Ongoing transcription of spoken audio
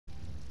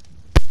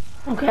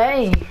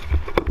Okay,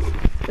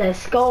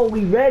 let's go.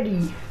 We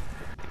ready.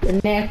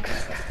 The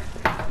next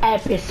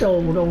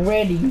episode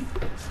already.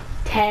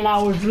 10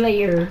 hours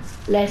later.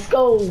 Let's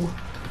go.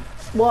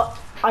 What?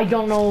 I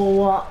don't know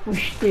what we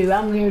should do.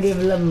 I'm gonna do a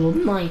level up.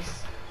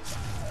 Nice.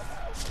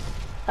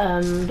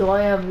 Do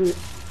I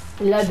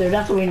have leather?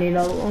 That's what we need.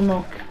 I'll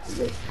unlock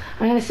this.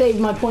 I'm gonna save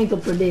my points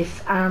up for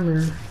this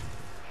armor.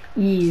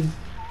 Eve.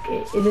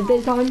 Okay, is it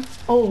this time?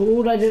 Oh,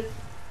 what did I do?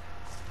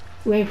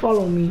 You ain't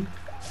follow me.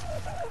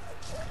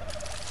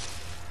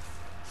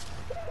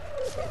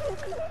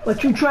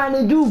 What you trying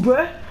to do,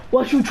 bruh?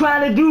 What you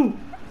trying to do?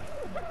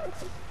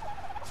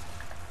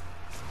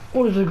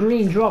 Oh, there's a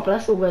green drop.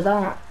 Let's look at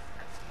that.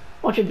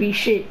 Watch it be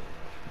shit.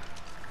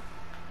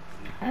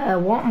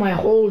 What am I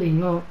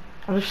holding? Oh,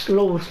 I'm just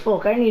slow as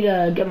fuck. I need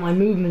to get my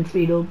movement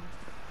speed up.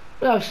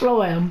 Look how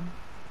slow I am.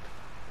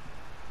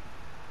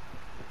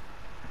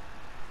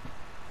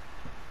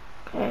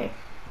 Okay.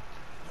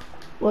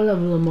 What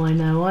level am I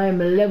now? I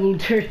am a level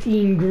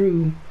 13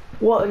 Gru.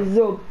 What is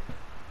up?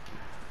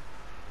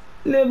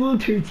 Level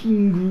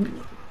 13 Gru.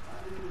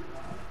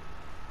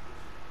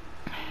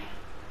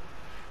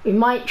 We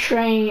might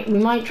try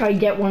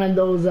get one of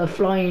those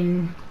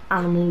flying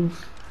animals.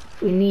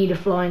 We need a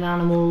flying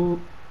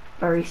animal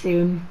very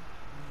soon.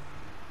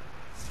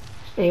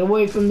 Stay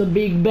away from the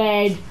big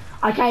bed.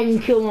 I can't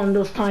even kill one of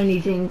those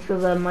tiny things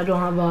because I don't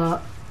have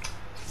a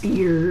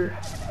spear.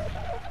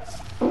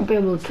 I won't be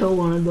able to kill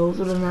one of those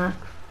with an axe.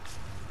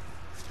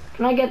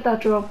 Can I get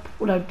that drop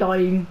without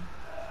dying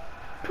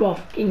to a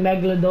fucking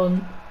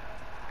megalodon?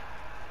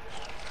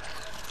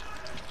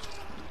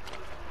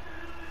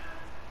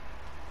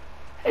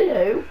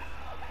 Hello.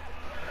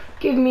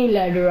 Give me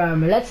leather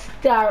armor. Let's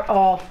start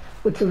off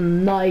with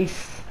some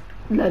nice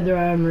leather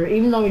armor.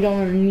 Even though we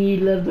don't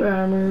need leather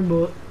armor,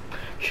 but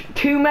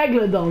 2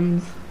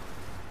 megalodons.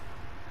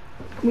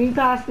 Can we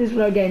pass this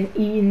without getting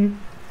eaten?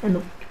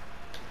 And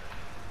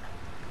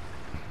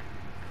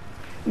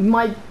we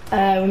might.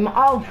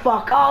 Oh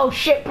fuck! Oh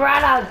shit,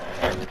 Brad!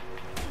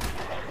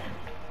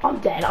 I'm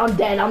dead. I'm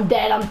dead. I'm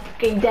dead. I'm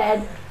fucking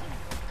dead.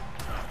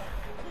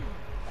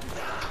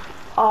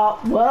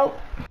 Well.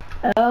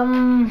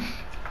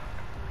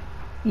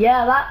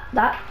 Yeah,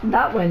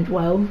 that went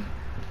well.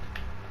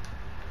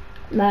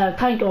 No,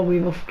 thank God we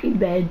have a fucking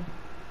bed.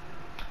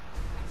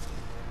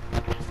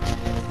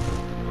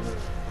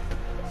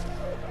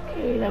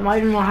 Okay, then I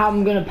don't know how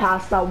I'm gonna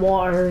pass that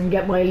water and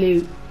get my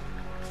loot.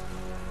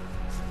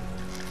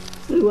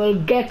 We will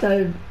get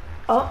a.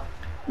 Oh,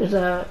 there's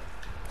a.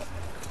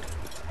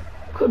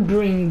 Could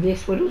bring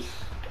this with us.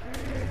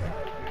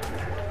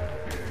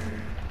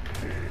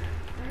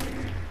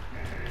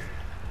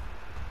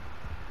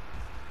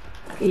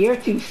 You're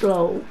too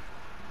slow.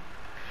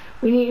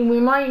 We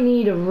might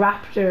need a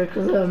raptor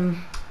because the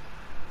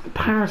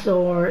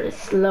parasaur is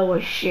slow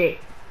as shit.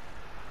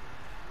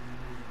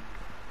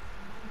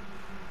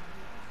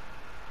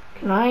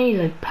 Can I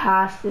like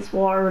pass this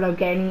water without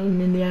getting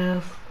eaten in the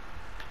ass?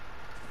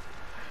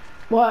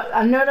 What?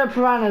 Another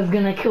piranha is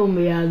gonna kill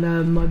me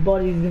and my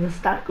body's gonna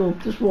stack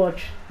up. Just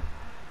watch.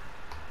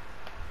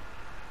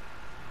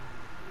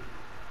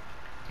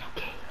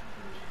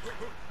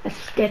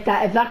 Let's get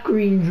that. If that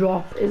green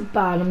drop is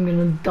bad, I'm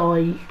gonna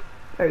die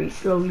very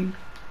slowly.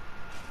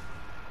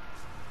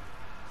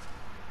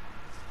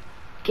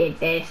 Get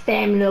that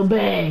stamina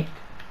back.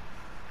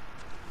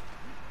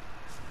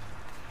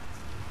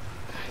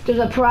 There's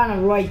a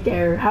piranha right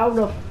there. How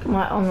the fuck am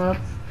I on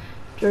that?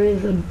 There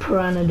is a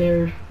piranha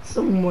there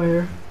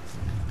somewhere.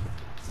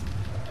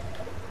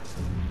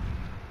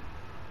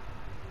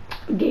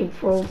 Game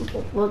froze.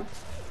 Look.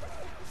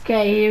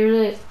 Okay,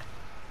 here's it.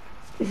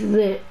 This is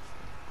it.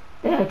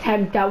 The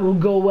attempt that will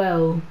go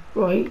well,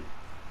 right?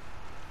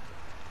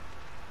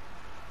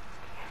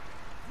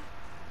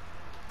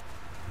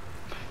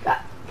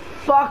 That,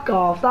 fuck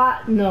off,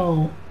 that,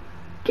 no.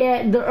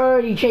 They're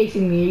already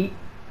chasing me.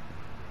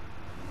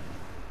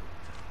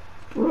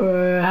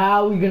 Bruh,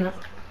 how are we gonna,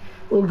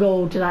 we'll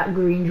go to that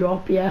green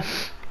drop, yeah.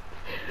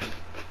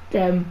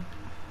 Them.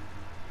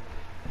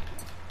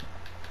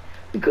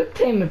 We could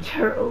tame a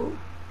turtle.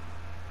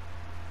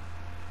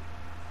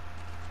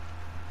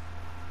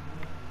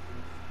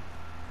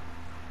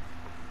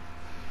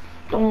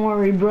 Don't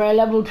worry, bro.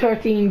 Level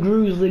 13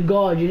 Gru's the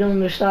god. You don't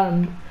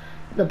understand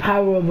the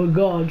power of a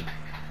god.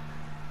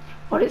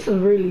 Oh, this is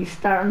really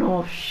starting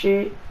off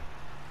shit.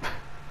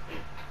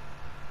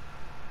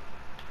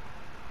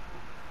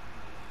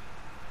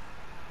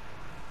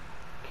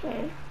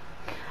 Okay.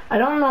 I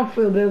don't know if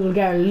we'll be able to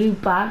get our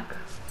loot back.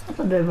 That's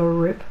a bit of a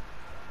rip.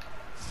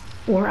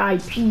 Or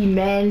IP,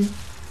 man.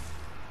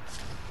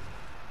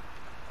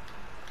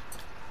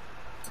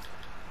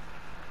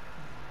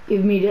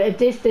 Give me the, if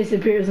this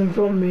disappears in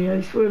front of me, I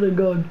swear to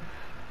God.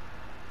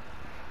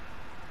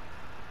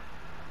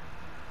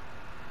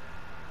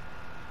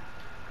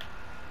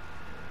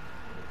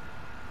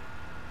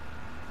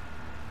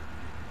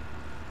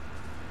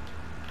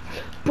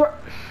 Bro.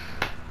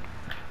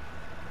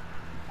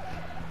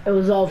 It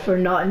was all for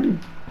nothing.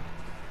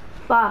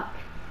 Fuck.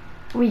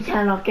 We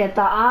cannot get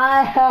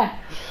that.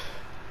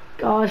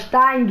 Gosh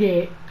dang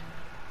it.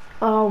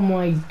 Oh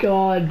my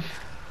god.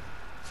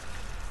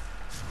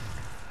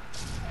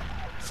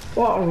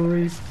 What a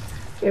rude.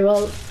 Okay,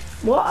 well,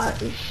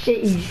 what a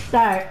shitty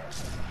start.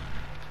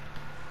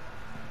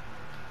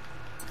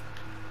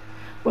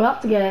 We'll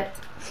have to get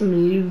some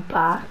loot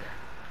back.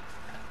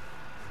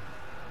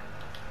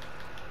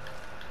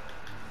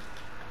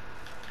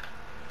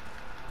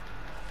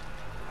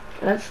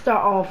 Let's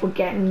start off with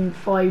getting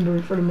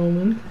fiber for the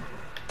moment.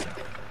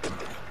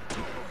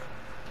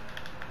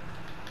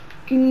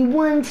 Give me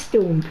 1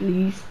 stone,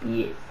 please.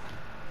 Yes.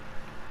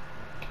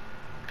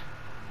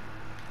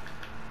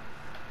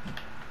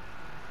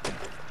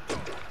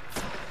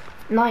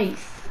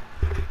 Nice.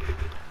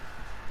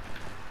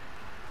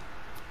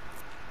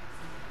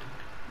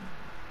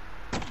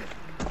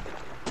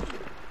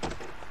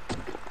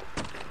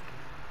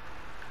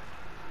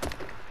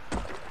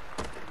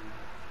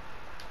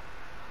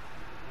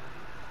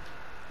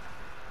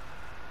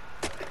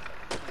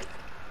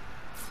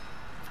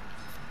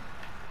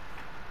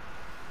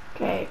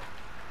 Okay.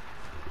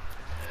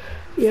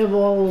 We have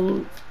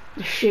all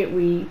the shit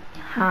we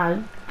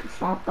had.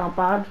 It's not that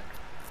bad.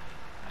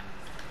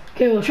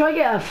 Okay, we'll try to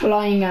get a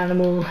flying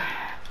animal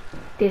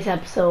this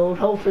episode.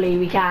 Hopefully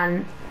we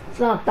can. It's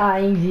not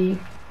that easy.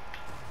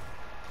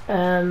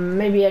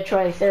 Maybe a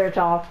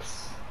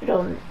triceratops. I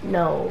don't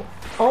know.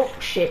 Oh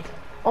shit.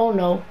 Oh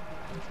no.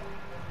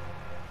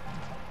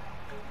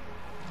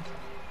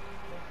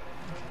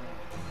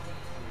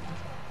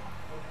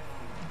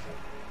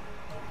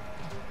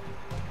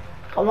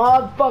 Come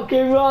on,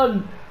 fucking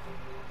run!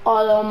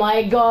 Oh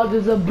my god,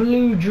 there's a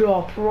blue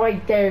drop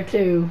right there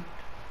too.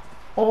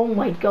 Oh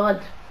my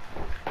god.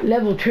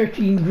 Level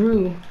 13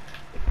 grew.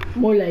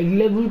 More like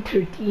level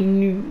 13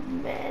 new,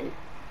 man.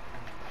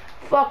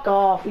 Fuck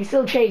off, he's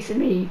still chasing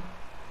me.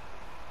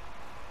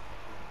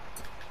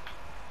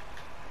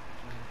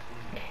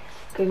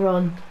 Good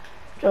run.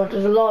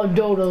 There's a lot of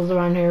dodos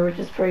around here, which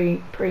is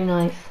pretty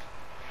nice.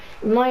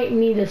 We might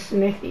need a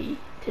smithy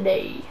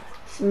today.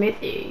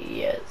 Smithy,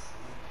 yes.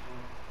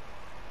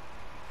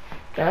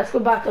 Okay, let's go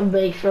back on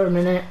base for a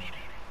minute.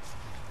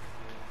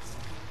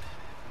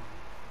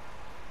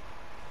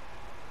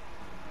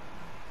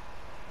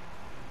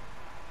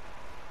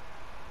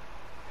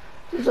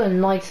 This is a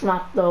nice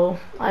map though.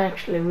 I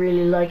actually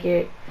really like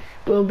it.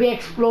 We'll be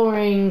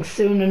exploring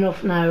soon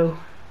enough now.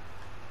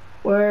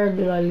 Where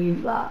did I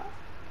leave that?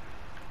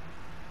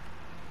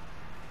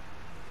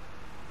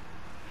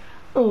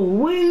 Oh,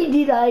 where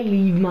did I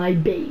leave my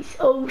base?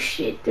 Oh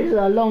shit, there's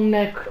a long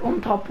neck on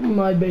top of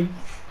my base.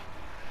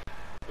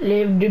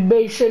 Leave the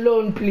base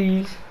alone,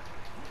 please.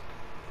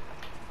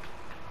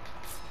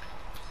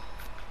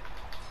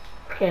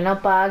 Okay,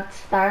 not bad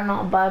start,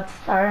 not a bad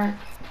start.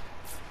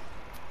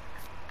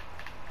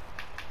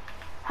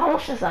 How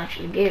much does it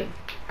actually give?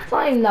 It's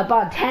not even that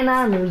bad. 10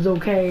 armor is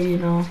okay, you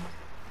know.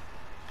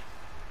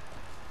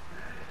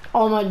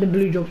 Oh my, the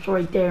blue drop's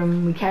right there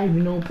and we can't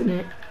even open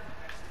it.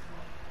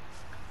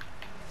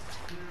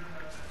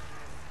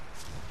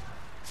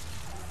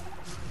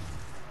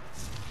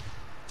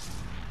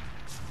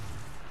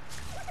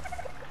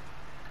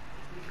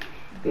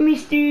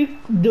 Mr.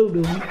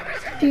 Dodo,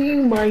 do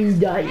you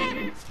mind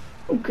dying?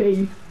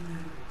 Okay.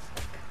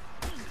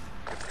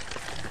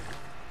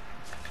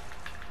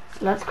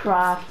 Let's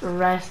craft the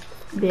rest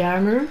of the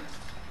armor.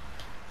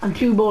 And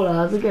 2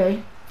 bolas,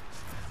 okay.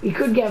 We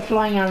could get a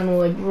flying animal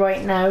like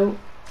right now.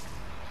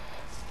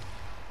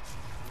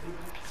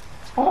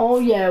 Oh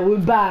yeah, we're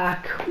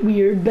back.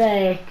 We're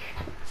back.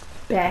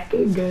 Back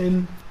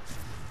again.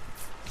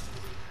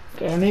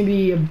 Okay,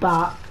 maybe a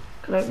bat.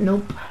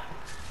 Nope.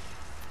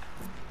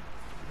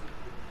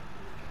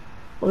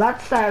 Well,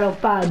 that started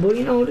off bad, but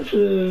you know, this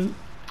is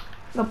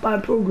not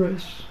bad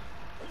progress.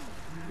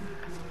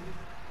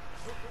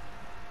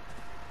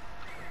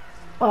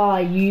 Oh,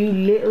 you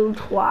little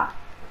twat.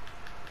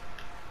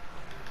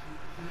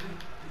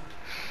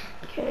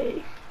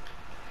 Okay.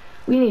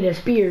 We need a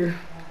spear.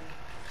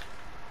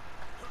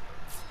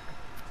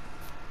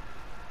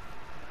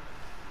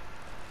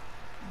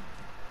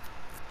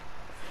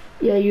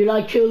 Yeah, you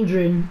like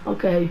children.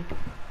 Okay.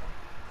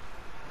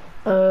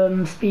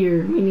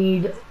 Spear. We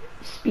need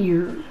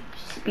spear.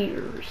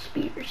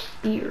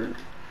 Spear.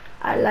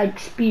 I like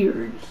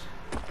spears.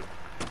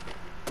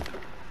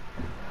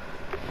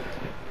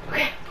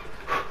 Okay.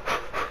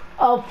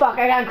 Oh fuck,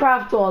 I got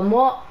craft on.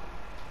 What?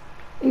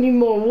 I need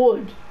more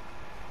wood.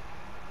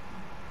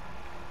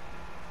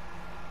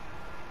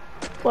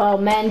 Wow,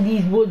 man,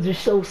 these woods are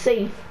so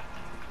safe.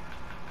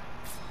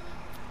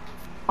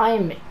 I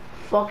am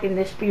fucking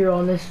this spear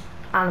on this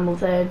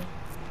animal's head.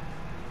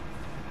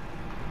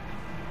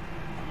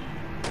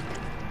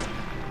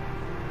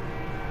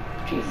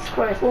 Jesus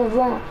Christ, what was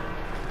that?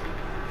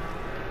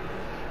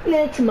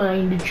 Let's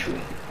mine the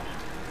tree.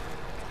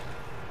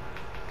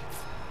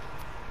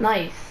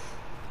 Nice.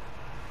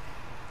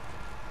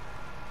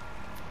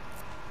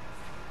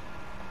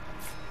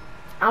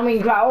 I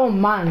mean, oh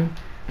man.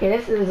 Okay,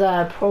 this is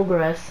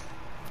progress.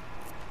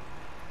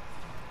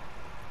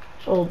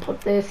 So we'll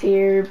put this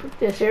here,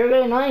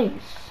 very nice.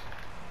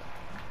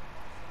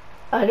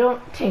 I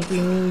don't think we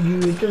need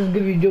you. It does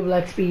give you double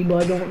XP,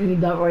 but I don't need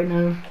that right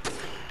now.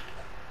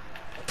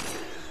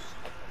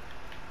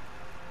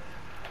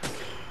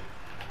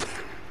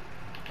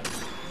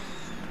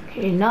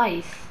 Okay,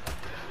 nice.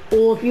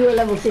 Oh, if you're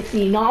level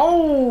 16,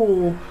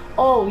 no!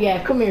 Oh,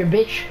 yeah, come here,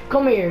 bitch.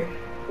 Come here.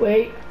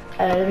 Wait,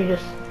 let me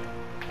just...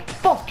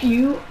 Fuck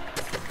you!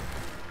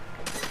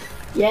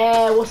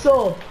 Yeah, what's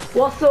up?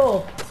 What's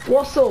up?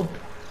 What's up?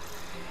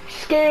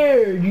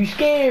 Scared, you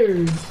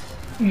scared.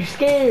 You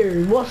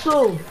scared, what's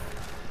up?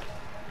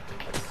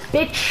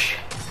 Bitch,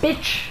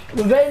 bitch,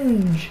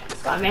 revenge,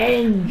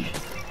 revenge.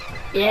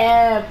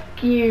 Yeah,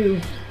 fuck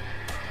you.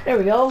 There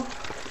we go.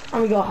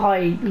 And we got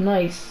hide,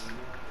 nice.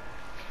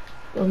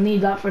 We'll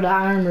need that for the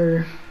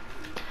armor.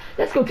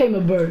 Let's go tame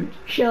a bird,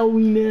 shall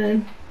we,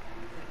 man?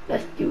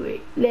 Let's do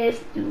it,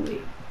 let's do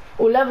it.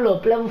 Oh, level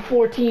up, level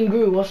 14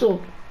 grew, what's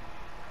up?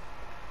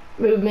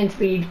 Movement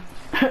speed.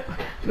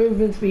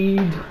 Movement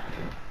speed.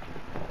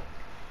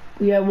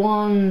 We are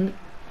one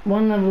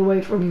level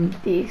away from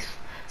this.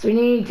 So we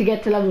need to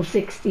get to level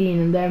 16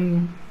 and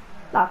then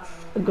that's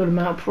a good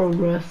amount of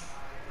progress.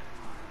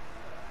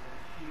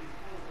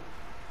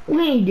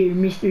 Hey there,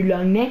 Mr.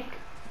 Longneck.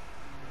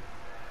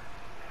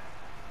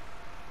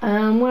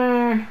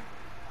 Where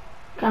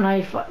can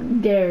I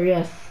find? There,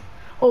 yes.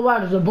 Oh wow,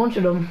 there's a bunch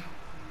of them.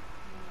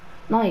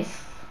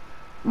 Nice.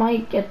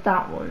 Might get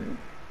that one.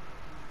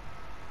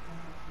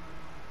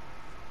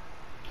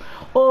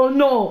 Oh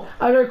no,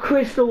 are there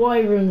crystal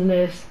wyverns in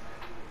this?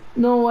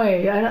 No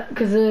way,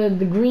 because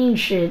the green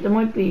shit, there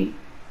might be.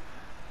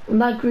 When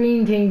that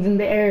green thing's in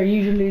the air,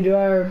 usually there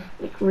are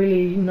like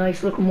really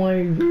nice looking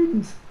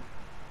wyverns.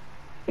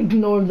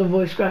 Ignore the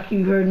voice crack,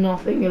 you heard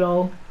nothing at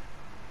all.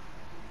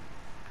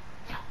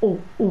 Oh,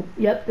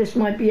 yep, this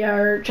might be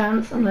our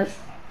chance, unless...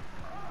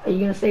 Are you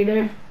gonna stay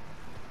there?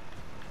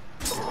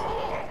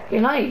 Okay,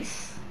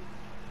 nice.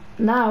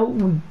 Now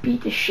we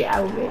beat the shit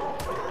out of it.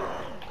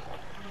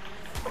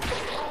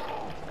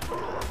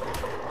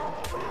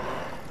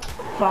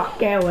 Fuck,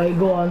 get away,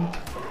 go on.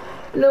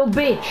 Little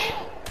bitch.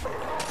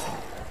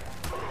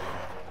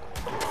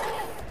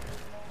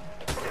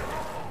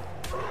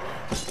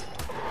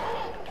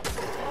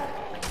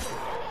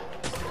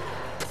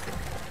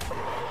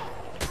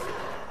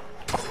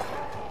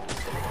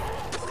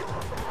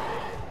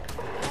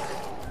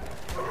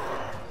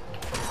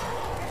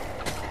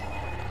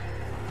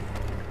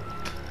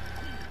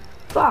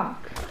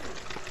 Fuck.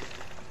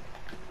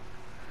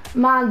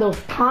 Man, those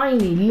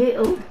tiny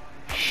little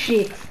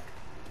shits.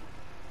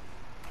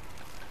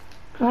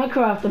 Can I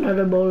craft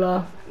another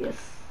bola? Yes.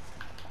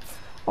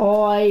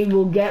 I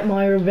will get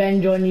my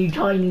revenge on you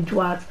tiny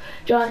twats.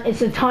 John,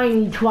 it's a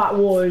tiny twat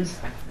wars.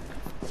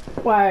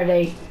 Where are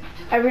they?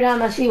 Every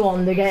time I see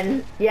one, they're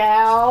getting...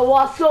 Yeah,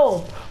 what's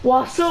up?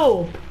 What's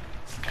up?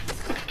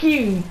 Fuck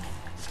you.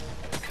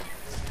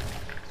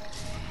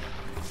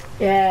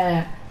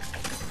 Yeah.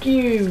 Fuck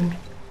you.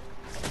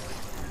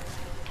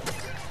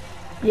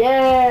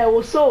 Yeah,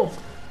 what's up?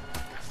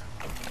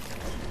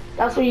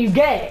 That's what you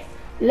get.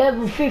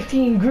 Level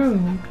 15 grew.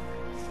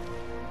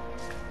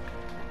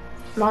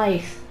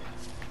 Nice.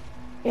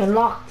 You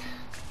unlocked.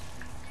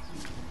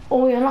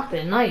 Oh, we unlocked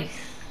it. Nice.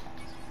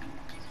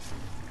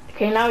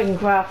 Okay, now we can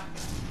craft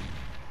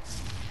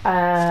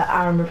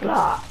armor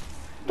flat.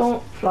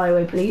 Don't fly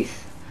away,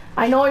 please.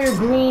 I know you're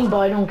green, but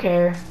I don't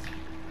care.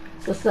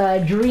 Just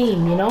a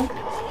dream, you know?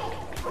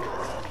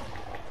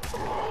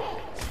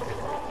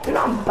 You're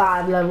not a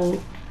bad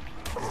level.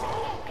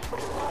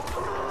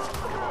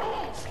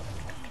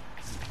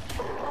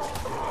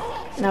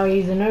 Now we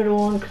use another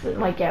one because it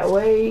might get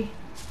away.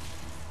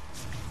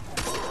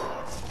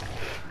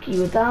 Key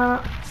with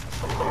that.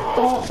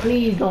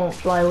 Please don't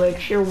fly away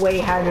because you're way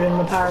harder than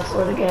the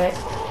parasaur to get.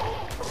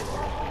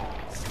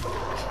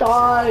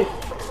 Stop!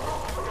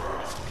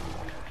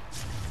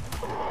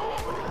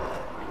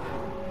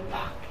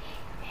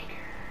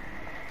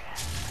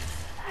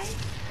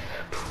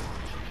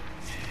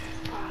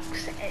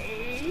 Fuck's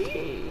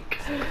sake.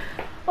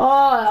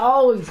 Oh, it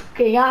always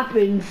fucking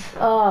happens.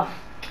 Oh.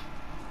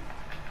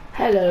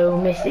 Hello,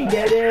 Mr.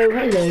 Dodo.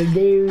 Hello,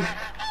 dude.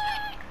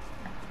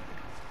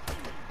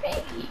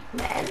 Thank you,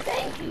 man.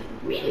 Thank you.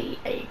 Really,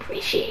 I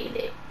appreciate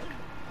it.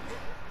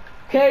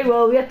 Okay,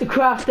 well, we have to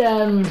craft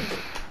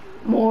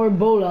more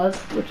bolas,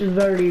 which is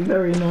very,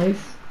 very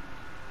nice.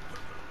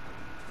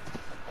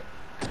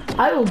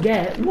 I will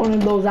get one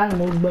of those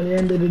animals by the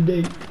end of the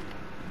day.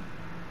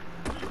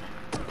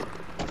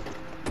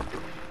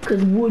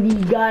 Cause Woody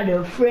got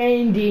a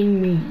friend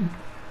in me.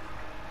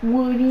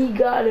 Woody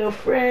got a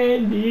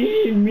friend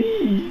in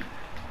me.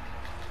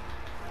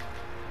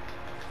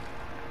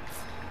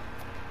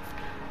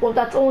 Well,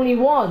 that's only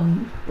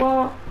one.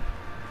 Well,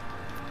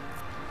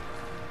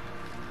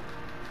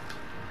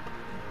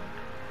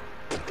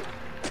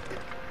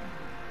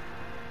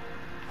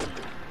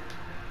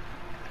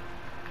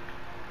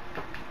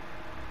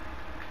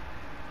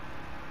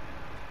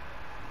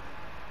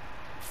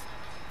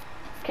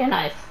 okay,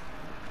 nice.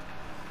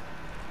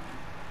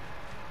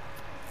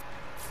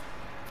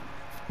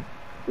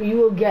 you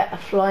will get a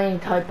flying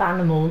type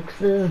animal, because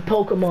this is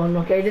Pokemon,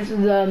 okay? This is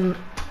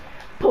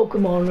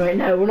Pokemon right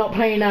now. We're not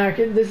playing ARK,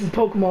 this is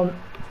Pokemon.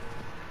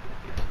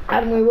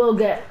 And we will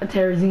get a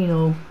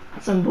Terrazino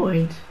at some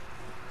point.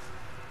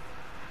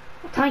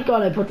 Thank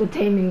God I put the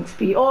taming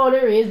speed. Oh,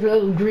 there he is, the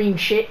little green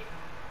shit.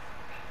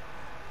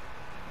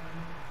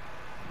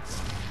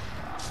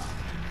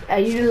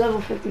 You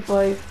level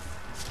 55,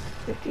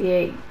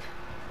 58.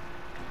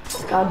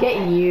 I'll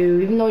get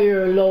you, even though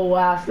you're a low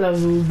ass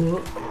level,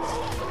 but...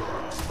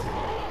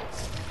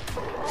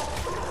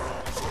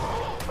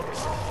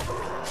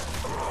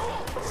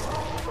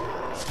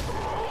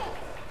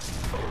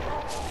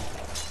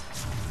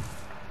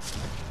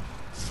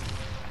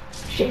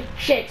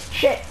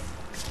 Shit.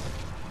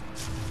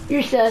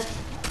 You're sus.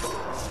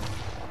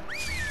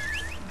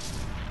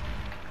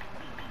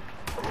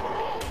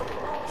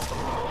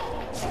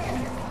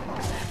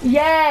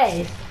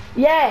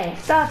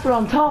 Yes, that's what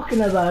I'm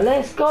talking about.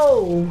 Let's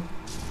go.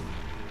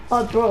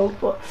 I broke,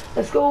 but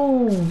let's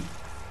go.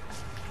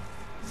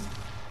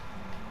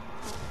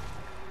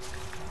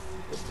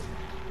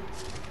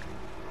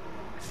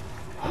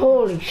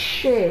 Holy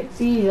shit,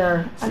 these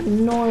are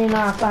annoying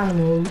ass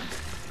animals.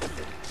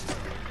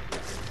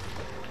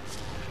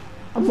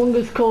 Among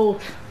Us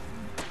Colt,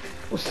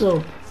 what's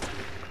up?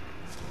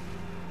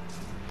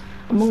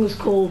 Among Us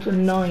Colt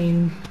and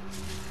 9.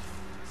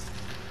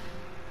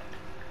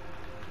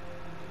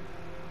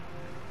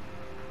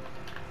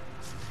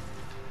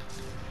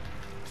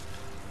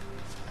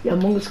 Yeah,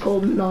 Among Us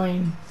Colt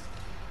 9.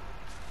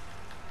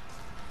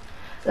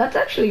 Let's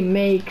actually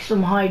make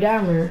some hide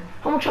armor.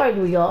 How much hide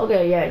do we got?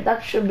 Okay, yeah,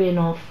 that should be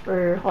enough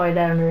for hide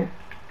armor.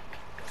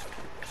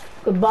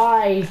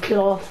 Goodbye,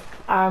 cloth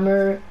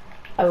armor.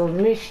 I will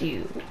miss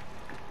you.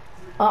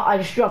 I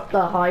just dropped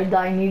the hide that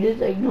I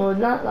needed. Ignore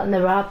that. That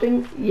never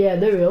happened. Yeah,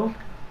 there we go.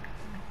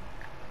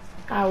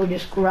 I will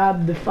just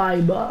grab the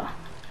fiber.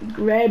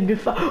 Grab the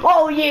fiber.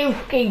 Oh, you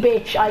fucking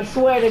bitch! I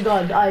swear to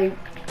God,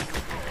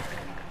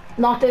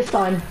 Not this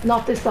time.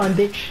 Not this time,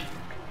 bitch.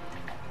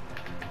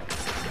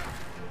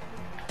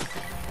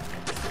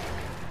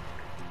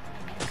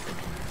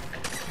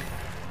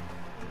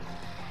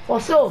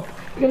 What's up?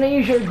 You're gonna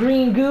use your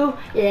green goo?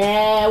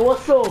 Yeah,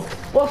 what's up?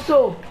 What's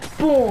up?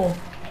 Boom,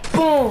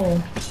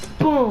 boom,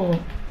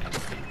 boom.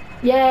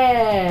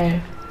 Yeah.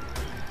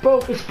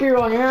 Broke a spear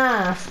on your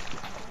ass.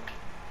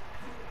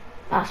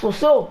 That's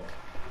what's up.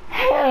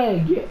 Hell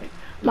yeah.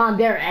 Man,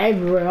 they're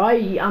everywhere.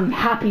 I'm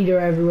happy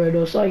they're everywhere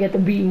though, so I get to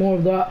beat more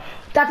of that.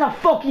 That's a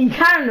fucking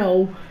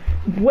Carno.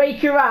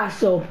 Wake your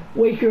ass up.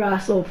 Wake your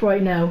ass up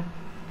right now.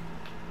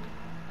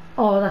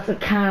 Oh, that's a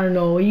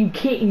Carno. Are you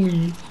kidding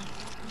me?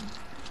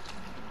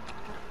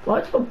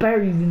 What's got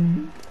berries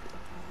in it?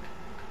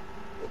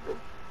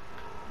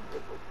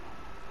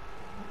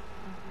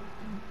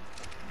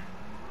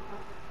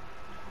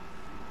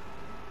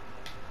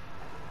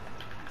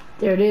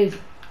 There it is.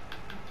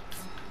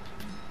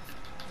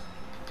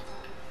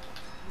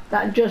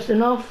 That just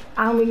enough,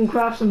 and we can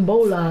craft some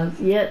bolas.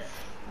 Yes.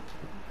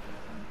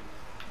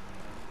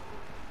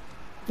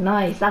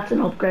 Nice. That's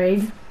an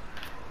upgrade.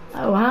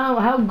 Oh,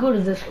 how good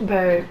is this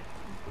compared?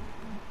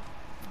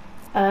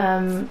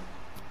 How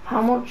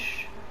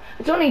much?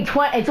 It's only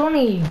It's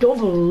only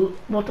double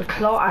what the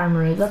claw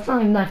armor is. That's not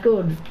even that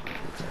good.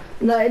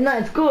 No,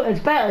 it's good. It's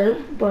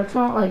better, but it's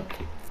not like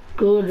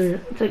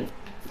good.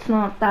 It's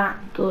not that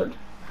good.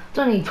 It's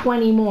only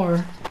 20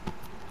 more.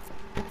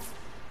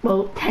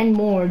 Well, 10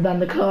 more than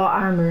the claw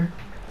armor.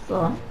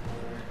 So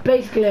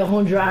basically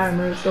 100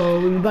 armor. So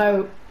we're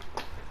about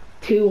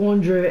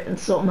 200 and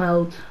something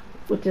else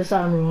with this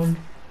armor on.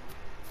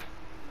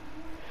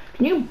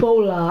 Can you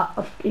bola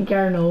a fucking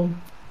Carno?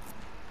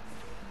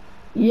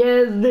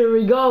 Yes, there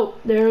we go.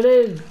 There it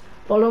is.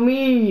 Follow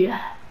me,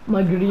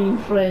 my green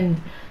friend.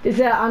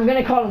 I'm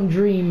gonna call him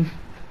Dream.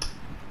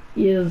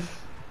 Yes.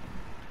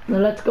 Now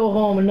let's go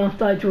home and not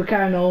die to a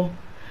Carno.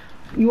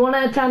 You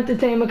wanna attempt to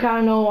tame a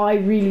Carno? I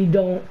really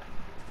don't.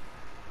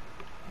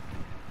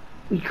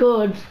 We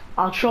could.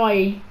 I'll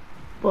try.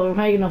 But we're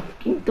probably gonna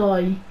fucking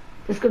die.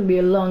 This could be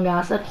a long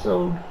ass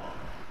episode.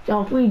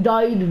 So if we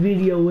die, the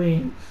video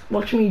wins.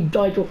 Watch me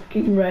die to a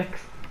fucking Rex.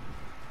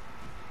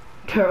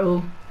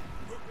 Turtle.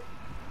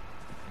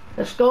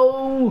 Let's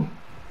go!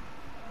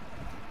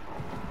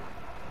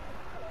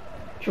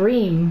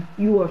 Dream,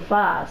 you are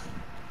fast.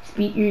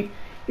 You're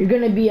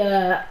gonna be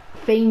a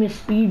famous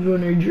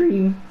speedrunner,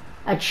 Dream.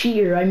 A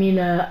cheater, I mean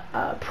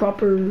a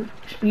proper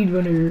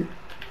speedrunner.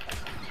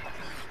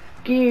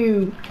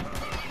 You.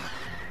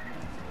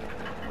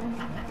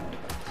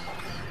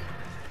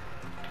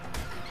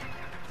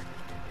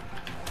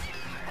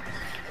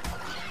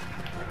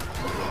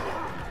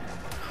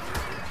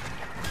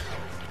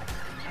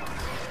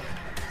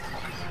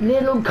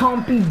 Little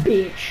compy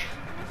bitch.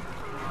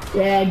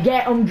 Yeah,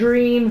 get him,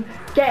 Dream.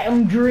 Get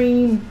him,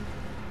 Dream.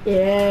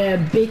 Yeah,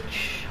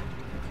 bitch.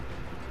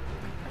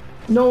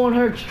 No one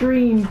hurts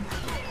Dream.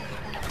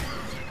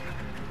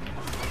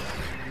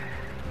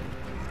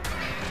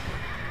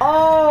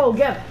 Oh,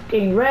 get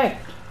fucking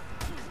wrecked.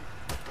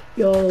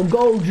 Yo,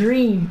 go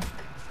Dream.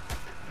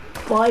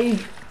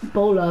 5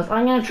 Bolas.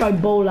 I'm gonna try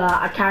Bola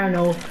at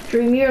Carno.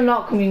 Dream, you're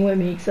not coming with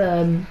me, cause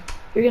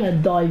you're gonna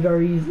die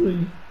very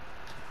easily.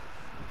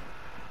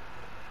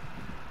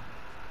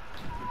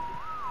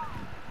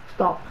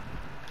 Stop.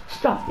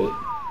 Stop it.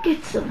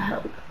 Get some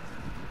help.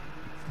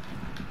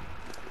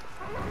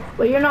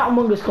 Well, you're not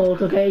Among Us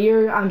cult,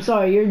 okay? I'm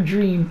sorry, you're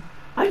Dream.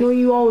 I know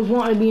you always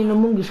wanted to be an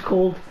Among Us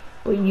cult,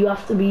 but you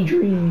have to be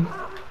Dream.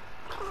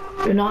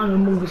 You're not an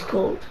Among Us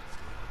cult.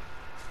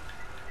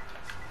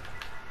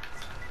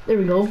 There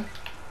we go.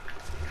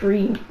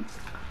 Dream.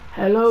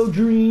 Hello,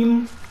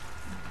 Dream.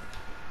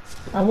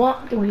 And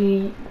what do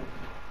we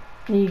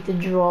need to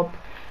drop?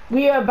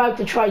 We are about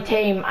to try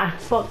tame at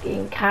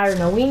fucking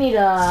Carno. We need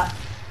a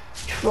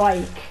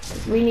trike.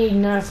 We need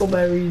narco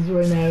berries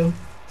right now.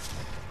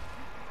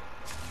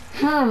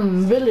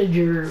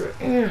 Villager.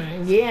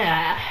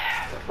 Yeah.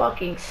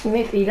 Fucking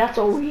Smithy. That's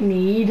all we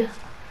need.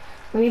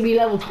 We need to be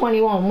level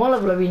 21. What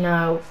level are we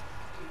now?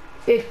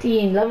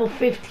 15. Level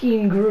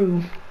 15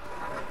 grew.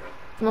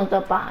 Not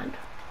that bad.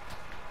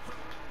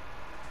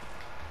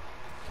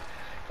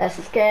 Let's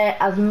just get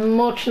as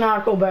much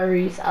narco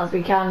berries as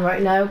we can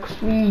right now,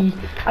 because we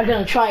are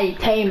gonna try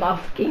tame a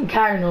fucking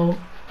Carno.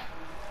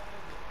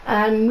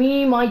 And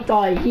we might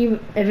die. If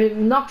it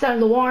knocks out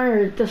in the water,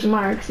 it doesn't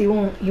matter, because he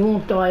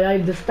won't die. I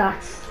have the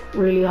stats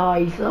really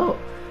high, so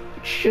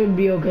it should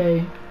be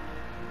okay.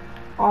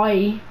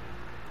 I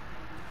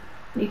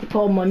need to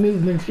pull my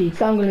movement speed,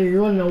 so I'm gonna be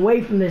running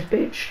away from this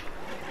bitch.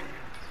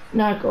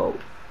 Narco.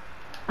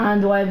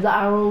 And do I have the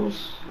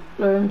arrows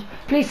learned?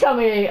 Please tell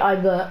me I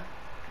have the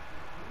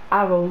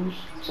arrows,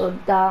 so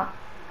that,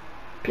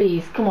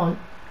 please, come on.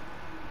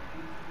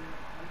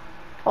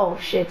 Oh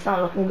shit, it's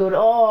not looking good.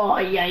 Oh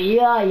yeah.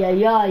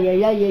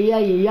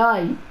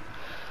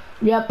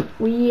 Yep,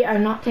 we are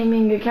not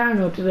taming a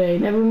Carno today.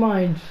 Never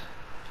mind.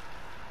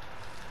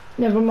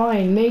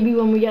 Maybe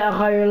when we get a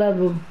higher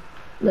level,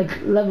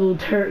 like level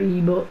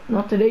 30, but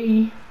not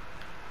today.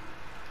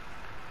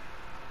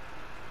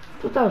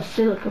 I thought that was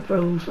Silica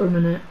froze for a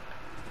minute.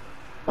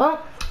 Well,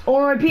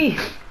 RIP.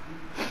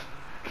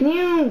 Can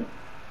you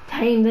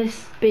tame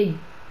this big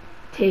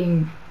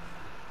thing?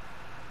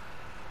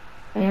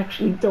 I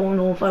actually don't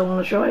know if I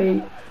want to try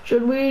it.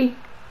 Should we?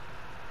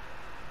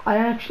 I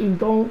actually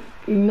don't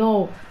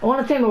know. I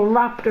want to tame a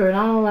raptor, and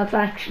I know that's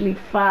actually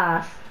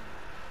fast.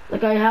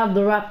 Like, I have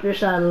the raptor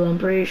saddle, I'm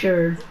pretty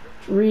sure.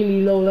 It's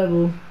really low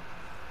level.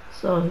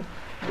 So,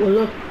 well,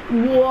 look,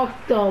 what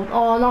the,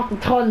 oh, not the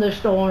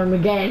thunderstorm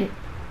again.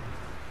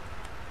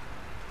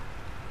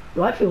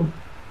 Do I feel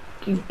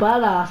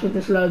badass with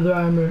this leather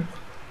armor?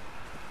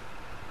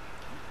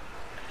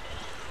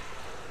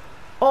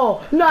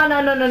 Oh, no.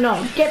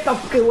 Get the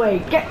fuck away.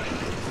 Get.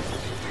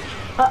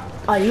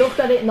 I looked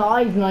at it in the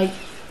eyes and like,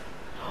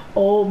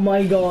 oh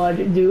my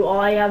god, do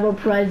I have a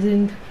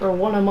present for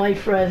one of my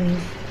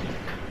friends?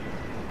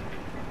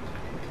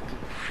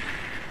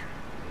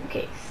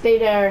 Okay, stay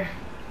there.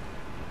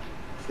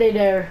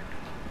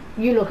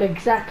 You look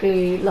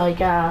exactly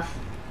like ass.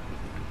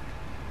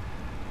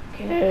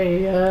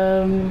 Okay,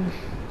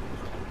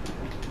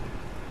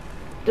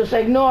 just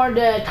ignore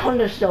the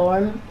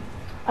thunderstorm.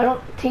 I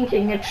don't think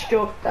it gets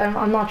struck.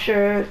 I'm not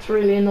sure. It's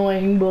really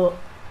annoying, but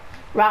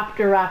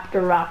raptor.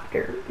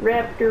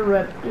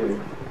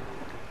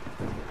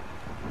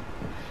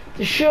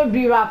 There should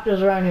be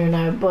raptors around here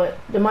now, but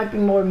there might be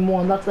more than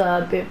one. That's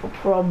a bit of a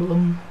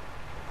problem.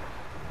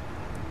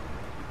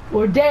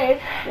 We're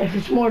dead if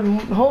it's more than.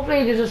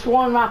 Hopefully, there's just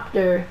one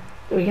raptor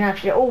that we can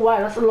actually. Oh wow,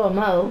 that's a lot of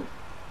metal.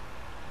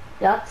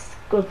 That's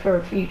good for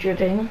a future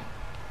thing.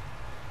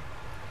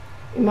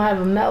 You might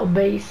have a metal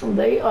base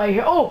someday. I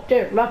hear. Oh,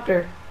 there,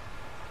 raptor.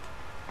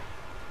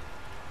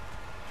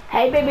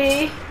 Hey,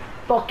 baby.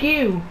 Fuck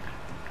you.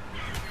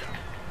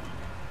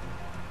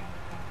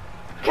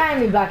 Can't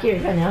be back here,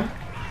 can ya?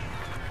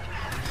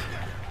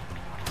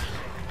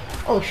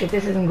 Oh shit,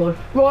 this isn't good.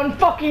 Run,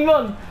 fucking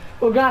run.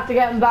 We're gonna have to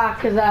get him back,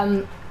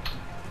 cause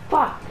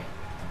fuck.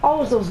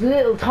 All those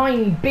little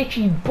tiny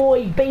bitchy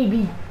boy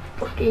baby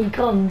fucking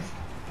cunts.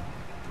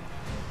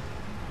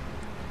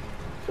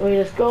 So we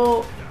just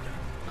go.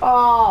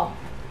 Oh.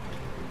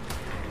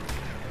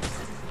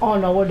 Oh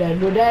no, we're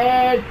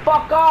dead.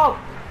 Fuck off.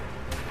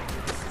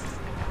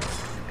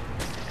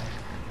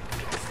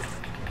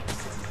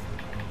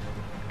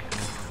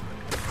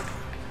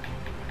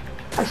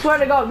 I swear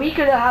to God, we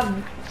could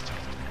have.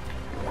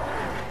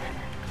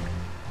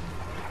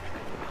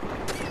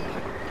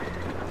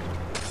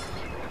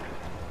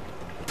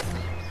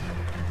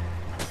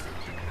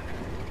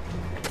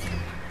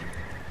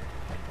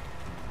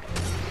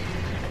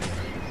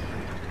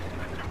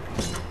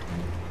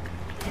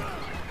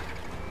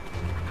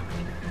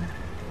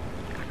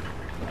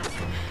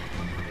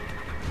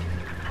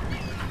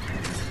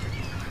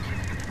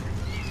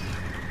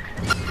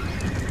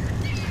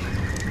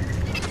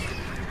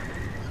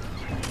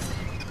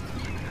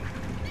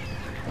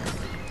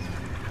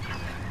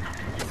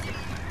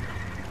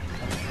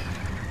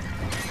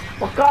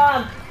 Oh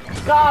God!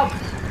 God!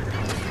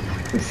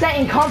 I'm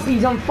setting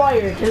compies on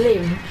fire to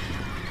live.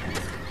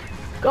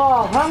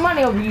 God, how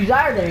many of you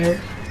are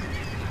there?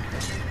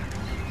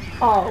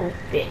 Oh,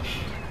 bitch.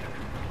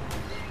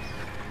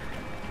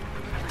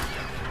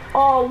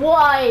 Oh,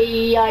 why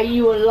are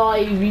you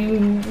alive, you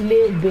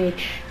little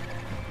bitch?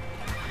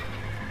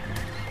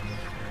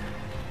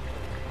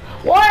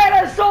 Why are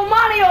there so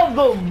many of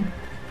them?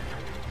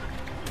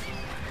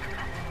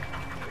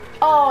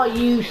 Oh,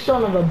 you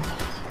son of a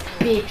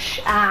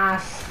bitch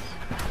ass.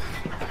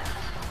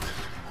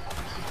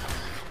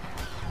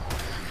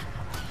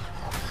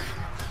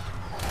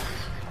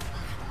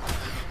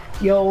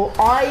 Yo,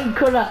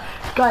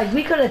 guys,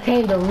 we could've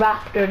tamed the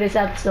raptor this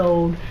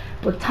episode,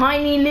 but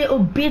tiny little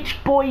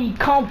bitch boy,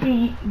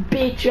 compy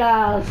bitch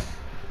ass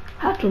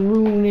had to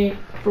ruin it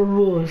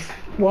for us.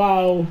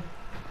 Wow.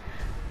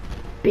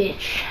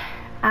 Bitch.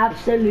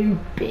 Absolute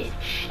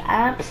bitch.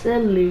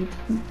 Absolute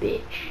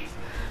bitch.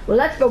 Well,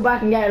 let's go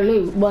back and get a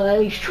loot. Well, at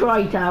least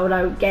try to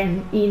without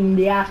getting eaten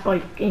the ass by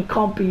fucking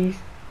compies.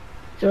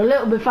 So a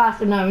little bit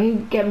faster now. We need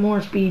to get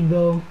more speed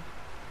though.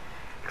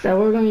 So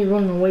we're going to be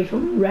running away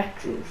from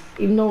Rexes,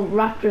 even though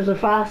raptors are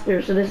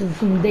faster, so this is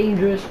some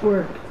dangerous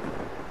work.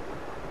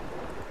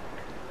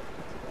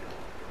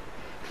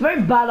 It's a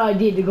very bad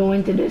idea to go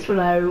into this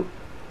without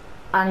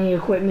any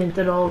equipment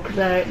at all, because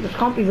there's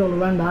compies all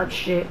around that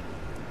shit.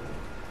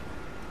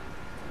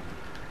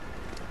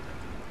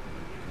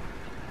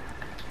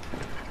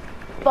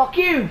 Fuck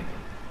you!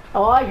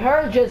 Oh, I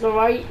heard yous,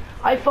 alright?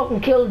 I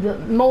fucking killed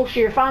most of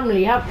your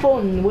family. Have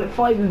fun with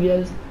 5 of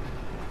yous.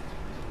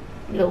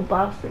 Little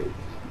bastards.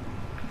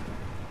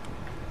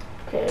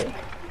 Okay.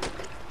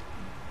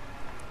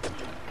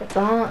 Get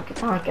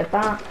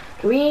that.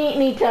 We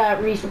need to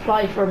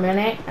resupply for a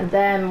minute, and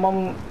then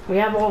when we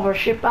have all of our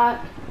shit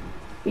back,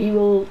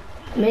 we'll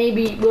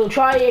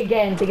try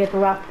again to get the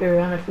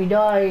raptor, and if we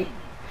die,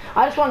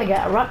 I just want to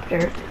get a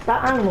raptor.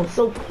 That animal's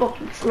so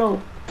fucking slow.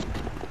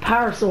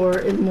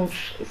 Parasaur is the most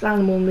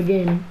animal in the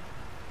game.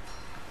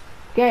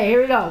 Okay,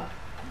 here we go.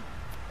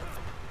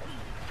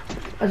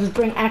 Let's just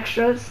bring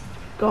extras.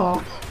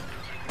 Go.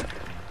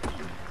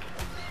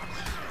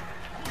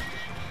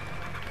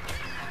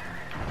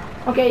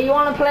 Okay, you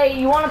wanna play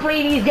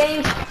these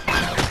games?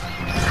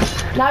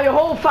 Now your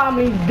whole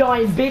family's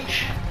dying,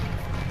 bitch.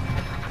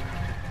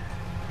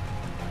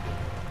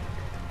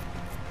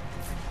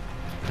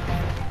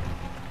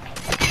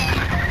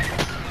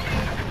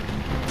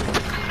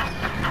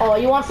 Oh,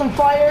 you want some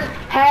fire?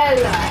 Hell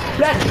yeah.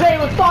 Let's play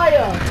with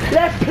fire.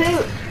 Let's play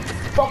with...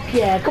 Fuck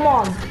yeah, come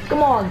on.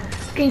 Come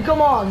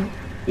on.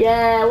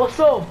 Yeah, what's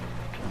up?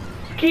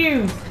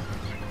 Q.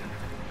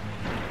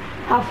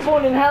 Have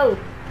fun in hell.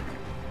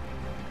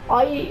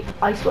 I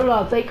swear to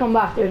God, if they come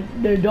back,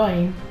 they're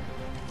dying.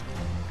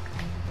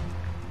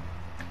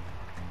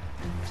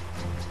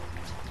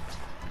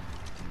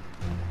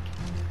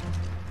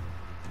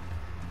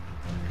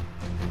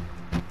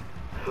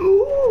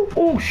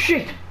 Oh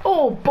shit!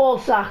 Oh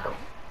ballsack!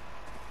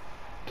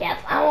 Get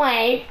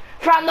away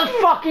from the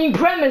fucking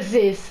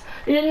premises!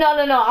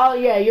 No. Oh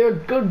yeah, you're a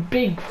good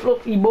big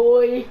fluffy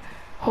boy.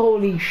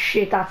 Holy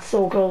shit, that's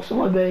so close to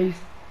my base.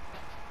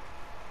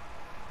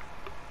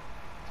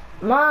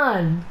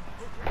 Man,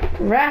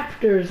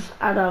 raptors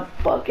are the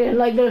fucking,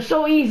 like, they're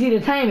so easy to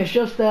tame. It's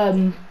just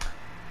the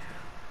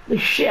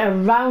shit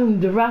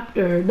around the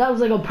raptor. That was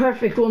like a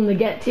perfect one to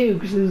get too,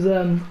 because there's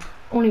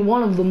only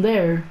one of them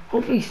there.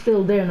 Hopefully he's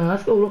still there now.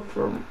 Let's go look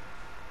for him.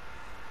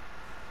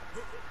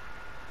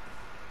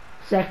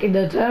 Second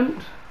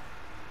attempt.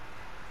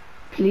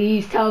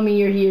 Please tell me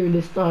you're here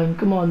this time.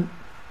 Come on.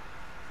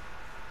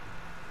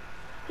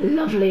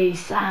 Lovely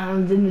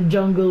sounds in the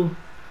jungle.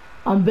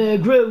 I'm Bear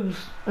Grylls,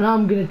 and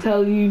I'm gonna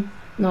tell you,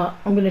 no,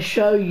 I'm gonna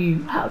show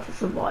you how to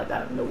survive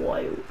out in the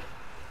wild.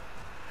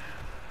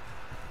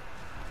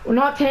 We're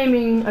not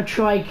taming a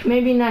trike.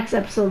 Maybe next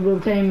episode we'll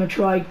tame a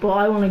trike, but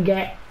I want to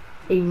get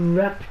a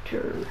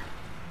raptor.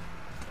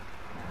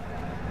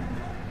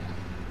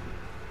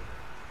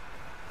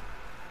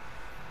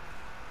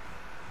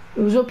 It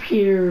was up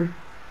here.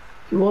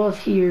 He was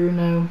here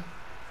now.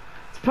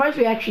 Surprised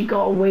we actually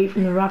got away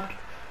from the raptor.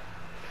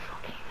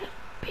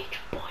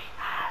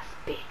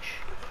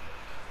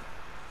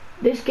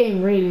 This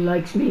game really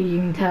likes me, you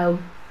can tell.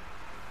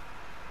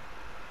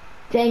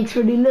 Thanks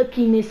for the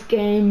luckiness,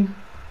 game.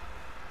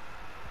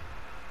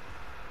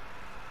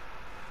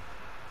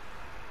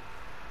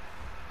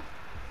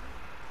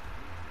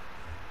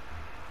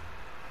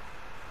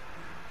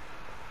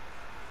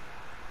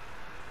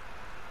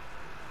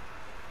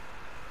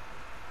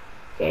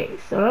 Okay,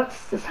 so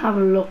let's just have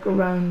a look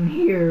around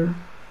here.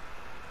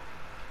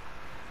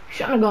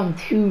 Shouldn't have gone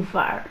too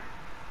far.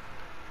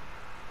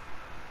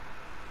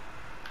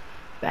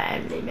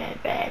 Family, man,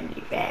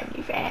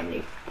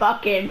 family,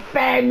 fucking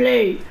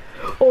family!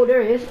 Oh,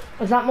 there is.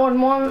 Is that more than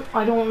one?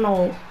 I don't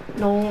know.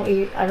 No,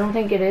 I don't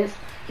think it is.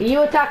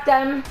 You attack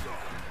them.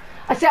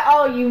 I said,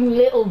 oh, you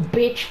little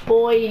bitch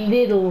boy,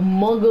 little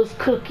Muggles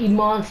cookie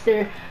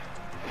monster.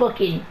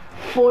 Fucking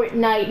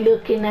Fortnite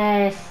looking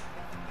ass.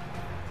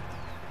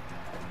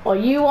 Oh,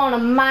 you want a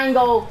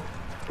mango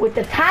with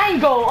the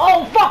tango?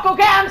 Oh, fuck,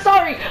 okay, I'm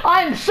sorry.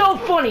 I am so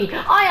funny.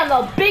 I am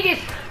the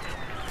biggest...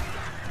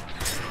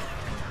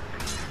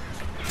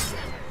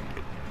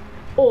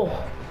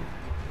 Oh.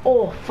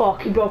 Oh,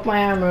 fuck, he broke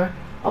my armor.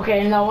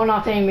 Okay, no, we're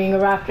not aiming a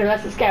raptor.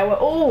 Let's just get away.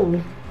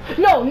 Oh.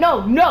 No,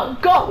 no, no.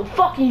 Go.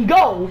 Fucking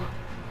go.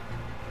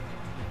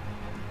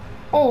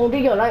 Oh,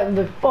 they got like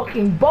the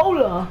fucking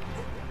bowler.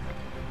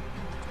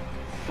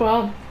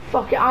 Well,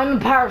 fuck it. I'm a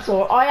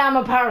parasaur. I am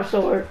a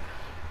parasaur.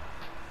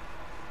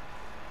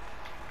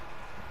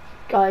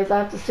 Guys, I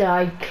have to say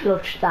I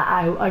clutched that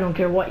out. I don't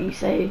care what you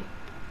say.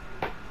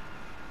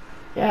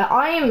 Yeah,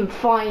 I am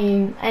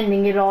fine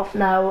ending it off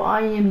now.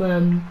 I'm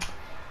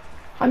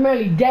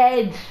really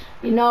dead,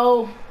 you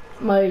know.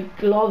 My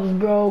gloves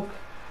broke.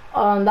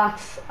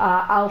 That's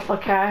Alpha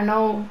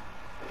Carno.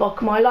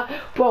 Fuck my life.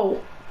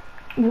 Bro,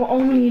 we're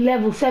only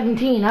level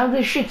 17. How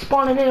this shit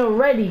spawning in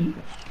already?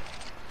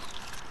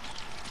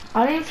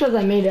 I think it's because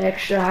I made it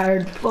extra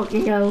hard.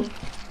 Fucking hell.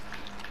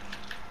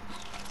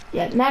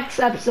 Yeah, next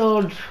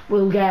episode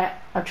we'll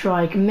get a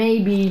trike.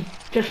 Maybe,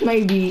 just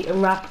maybe a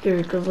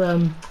raptor, because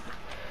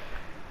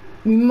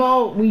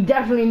we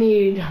definitely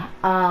need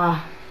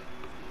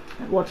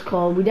what's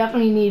called, we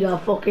definitely need a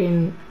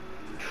fucking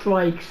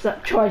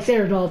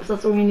triceratops.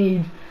 That's what we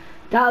need.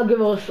 That'll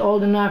give us all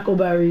the narco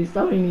berries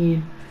that we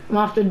need, and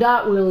after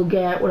that we'll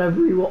get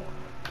whatever we want.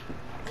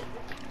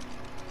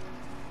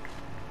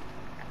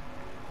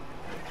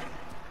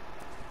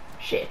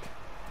 Shit.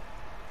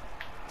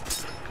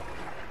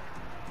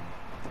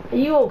 Are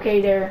you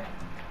okay there?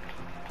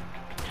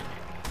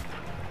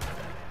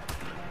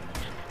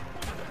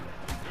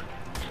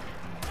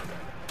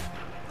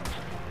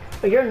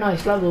 But you're a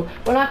nice level.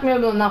 We're not gonna be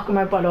able to knock him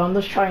out, by the way. I'm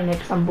just trying it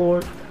because I'm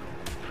bored.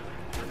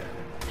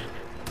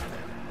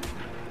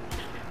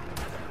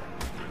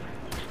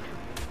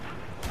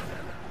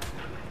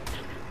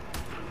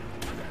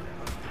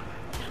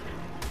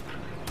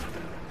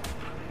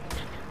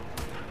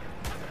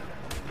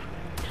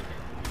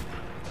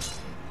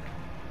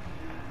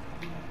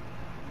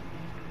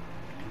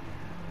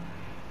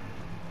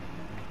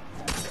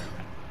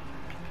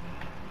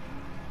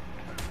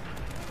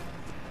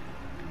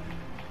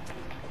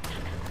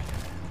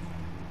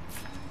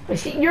 I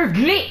see, you're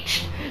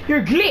glitched!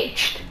 You're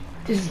glitched!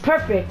 This is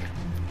perfect.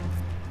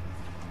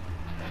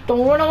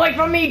 Don't run away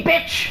from me,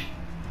 bitch!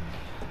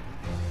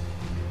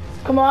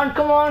 Come on,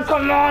 come on,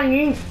 come on,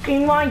 you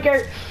fucking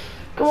wanker!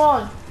 Come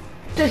on!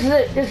 This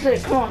is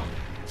it, come on!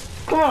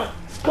 Come on,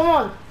 come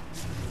on!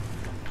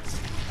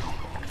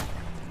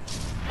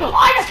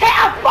 I just hit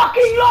a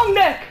fucking long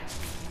neck!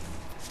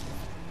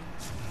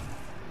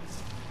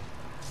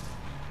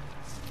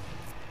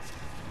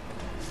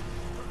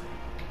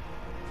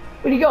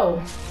 Where'd he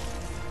go?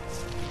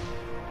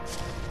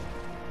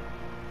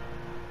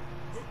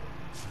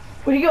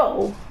 Where'd he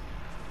go?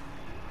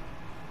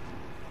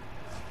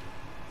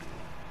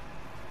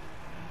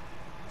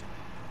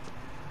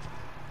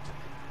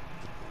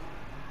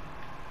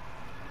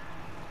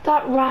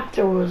 That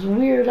raptor was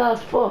weird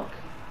as fuck.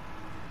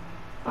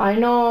 I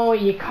know,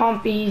 you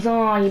compies,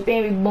 oh, you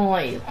baby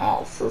boys,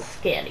 oh, so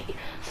scary,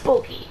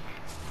 spooky.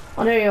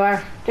 Oh, there you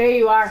are, there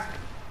you are.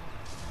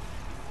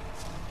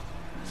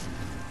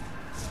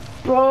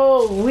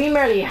 Bro, we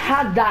merely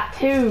had that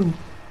too.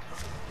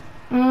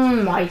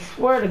 I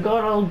swear to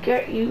God, I'll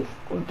get you,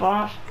 fucking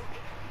bastard.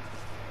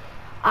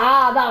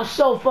 Ah, that was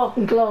so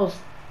fucking close.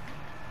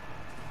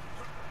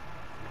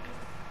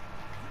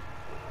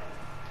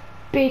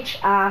 Bitch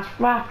ass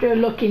raptor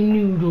looking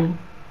noodle.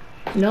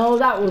 No,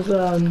 that was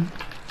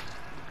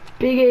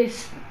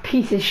biggest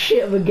piece of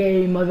shit of a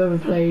game I've ever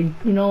played.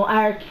 You know,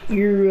 ARK,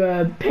 you're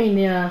a pain in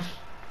the ass.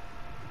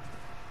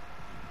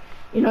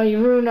 You know,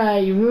 you're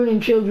ruining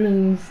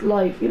children's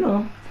life, you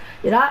know.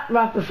 Yeah, that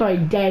raptor's probably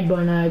dead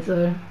by now,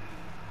 so.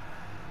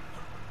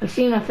 I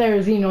seen a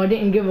Therizino, I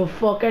didn't give a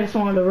fuck, I just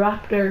wanted a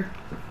raptor.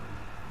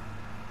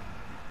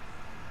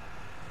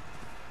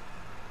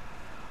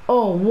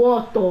 Oh,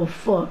 what the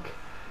fuck?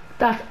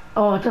 That's,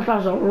 oh, I thought that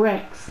was a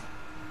Rex.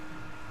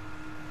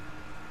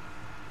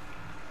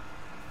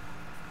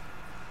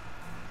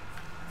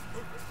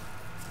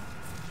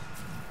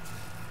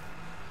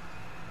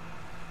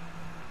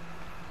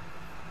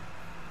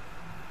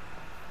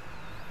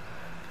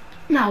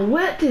 Now,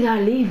 where did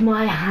I leave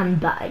my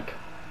handbag?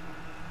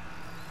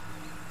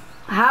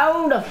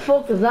 How the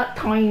fuck does that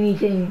tiny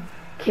thing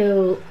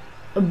kill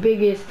the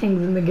biggest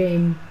things in the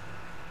game?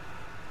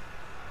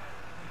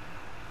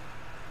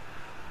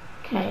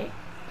 Okay.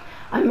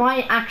 I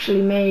might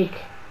actually make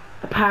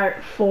a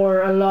part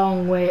 4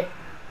 along with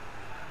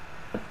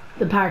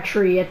the part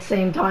 3 at the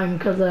same time,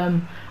 because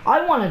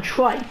I want a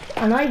trike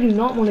and I do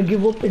not want to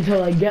give up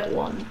until I get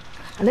one.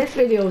 And this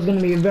video is going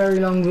to be a very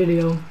long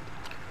video.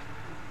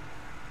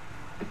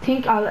 I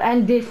think I'll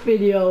end this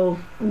video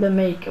and then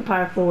make a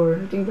part 4.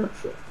 I think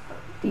that's a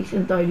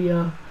decent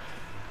idea.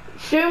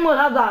 Soon we'll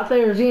have that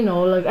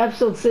Therizino, like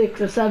episode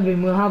 6 or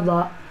 7 we'll have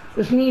that.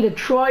 Just need a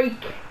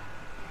trike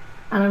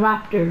and a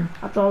raptor.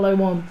 That's all I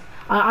want.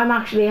 I'm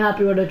actually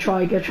happy with a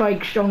trike. A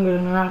trike's stronger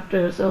than a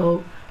raptor,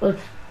 so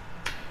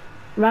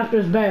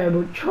raptor's better,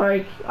 but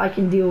trike I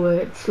can deal with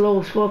it. It's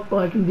slow as fuck, but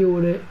I can deal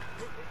with it.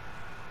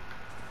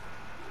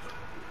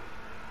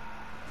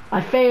 I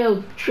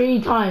failed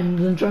 3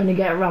 times in trying to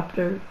get a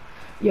raptor.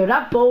 Yo,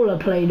 that Bola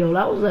play though,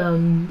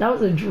 that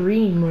was a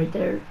dream right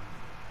there.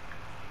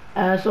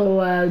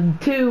 So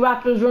 2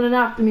 raptors running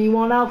after me,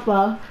 1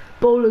 alpha,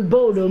 Bola's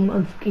both them,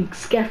 and fucking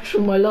sketch for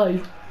my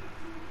life.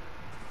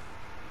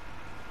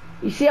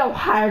 You see how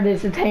hard it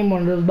is to tame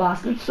one of those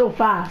bastards so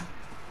fast.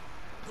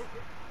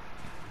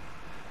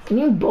 Can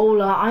you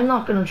Bola? I'm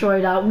not gonna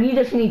try that. We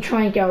just need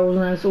trank arrows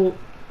now, so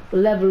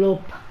we'll level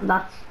up.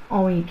 That's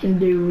all we can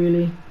do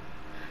really.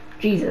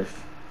 Jesus.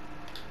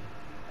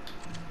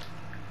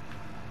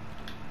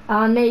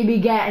 And maybe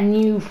get a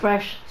new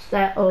fresh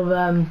set of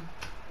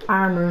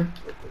armor.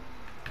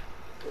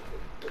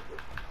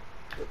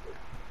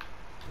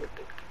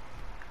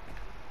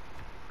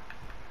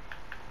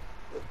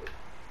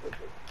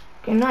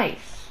 Okay,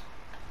 nice.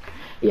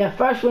 Yeah,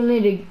 first we'll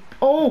need to...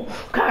 Oh,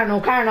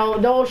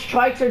 Carno, those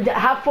strikes are...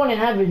 Have fun in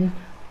heaven.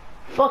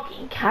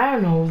 Fucking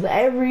Carnos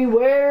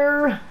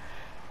everywhere.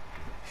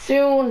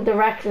 Soon the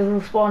Rexes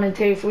will spawn in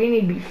too, so we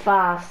need to be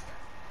fast.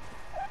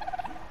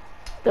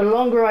 The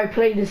longer I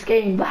play this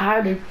game, the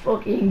harder it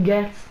fucking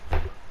gets.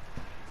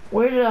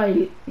 Where did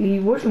I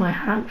leave? Where's my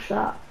hamp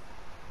shot?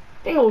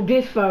 I think I'll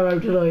this far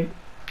out today.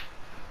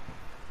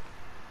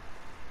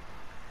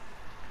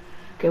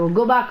 Okay, we'll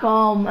go back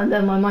home and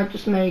then I might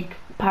just make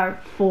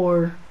part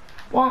 4.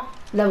 What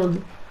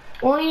level?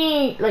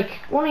 Only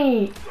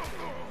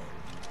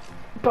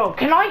bro,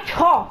 can I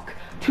talk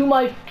to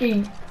my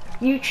fucking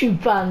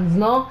YouTube fans,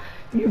 no?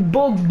 You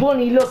Bugs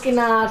Bunny looking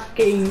ass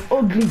fucking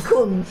ugly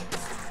cunts.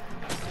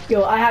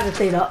 Yo, I had to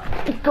say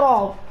that.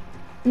 God,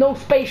 no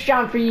Space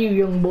Jam for you,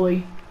 young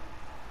boy.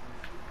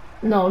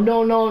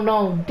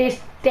 No.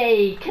 This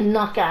day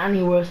cannot get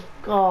any worse.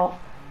 God.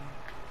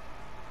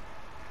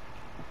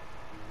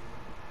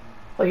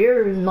 Oh,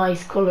 you're a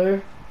nice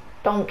color.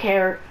 Don't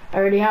care. I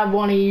already have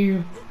one of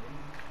you.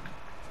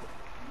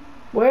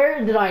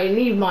 Where did I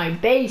leave my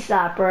base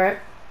at, Brett?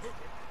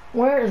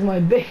 Where is my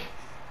base?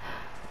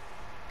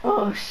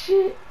 Oh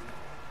shit.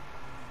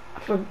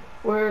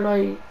 Where did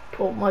I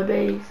put my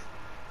base?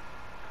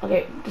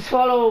 Okay, just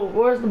follow.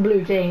 Where's the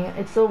blue thing?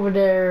 It's over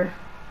there.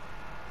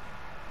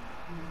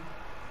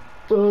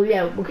 Well,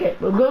 yeah, okay.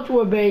 We'll go to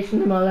our base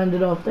and then I'll end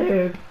it off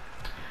there.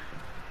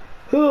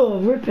 Oh,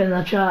 ripping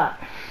the chat.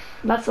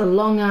 That's a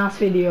long ass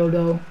video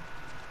though.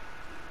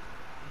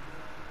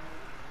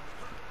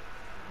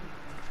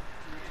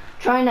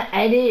 Trying to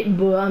edit,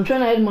 but I'm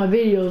trying to edit my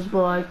videos,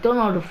 but I don't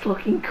know how to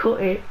fucking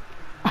cut it.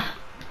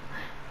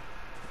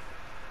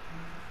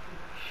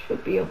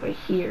 Should be over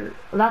here.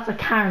 Well, that's a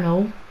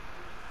Carno.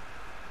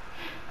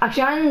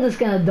 Actually, I'm just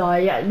gonna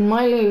die.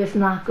 My loot is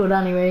not good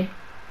anyway.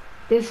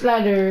 This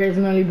ladder is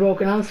nearly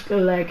broken. I'm just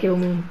gonna let it kill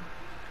me.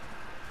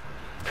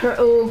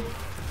 Turtle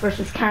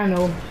versus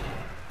Carno.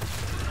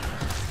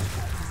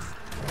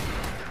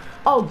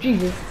 Oh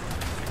Jesus.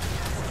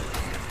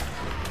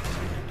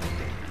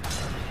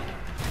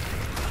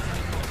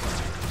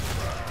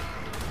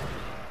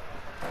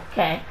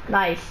 Okay,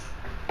 nice.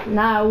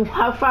 Now,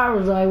 how far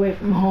was I away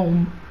from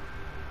home?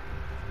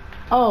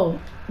 Oh,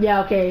 yeah,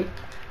 okay.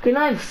 Good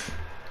night.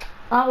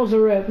 That was a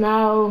rip.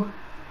 Now,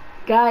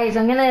 guys,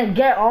 I'm gonna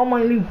get all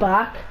my loot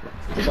back,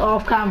 just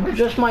off camera,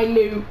 just my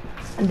loot,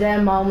 and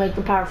then I'll make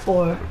the part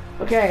 4.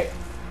 Okay,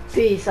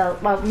 peace.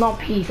 Well, not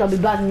peace. I'll be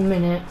back in a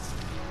minute.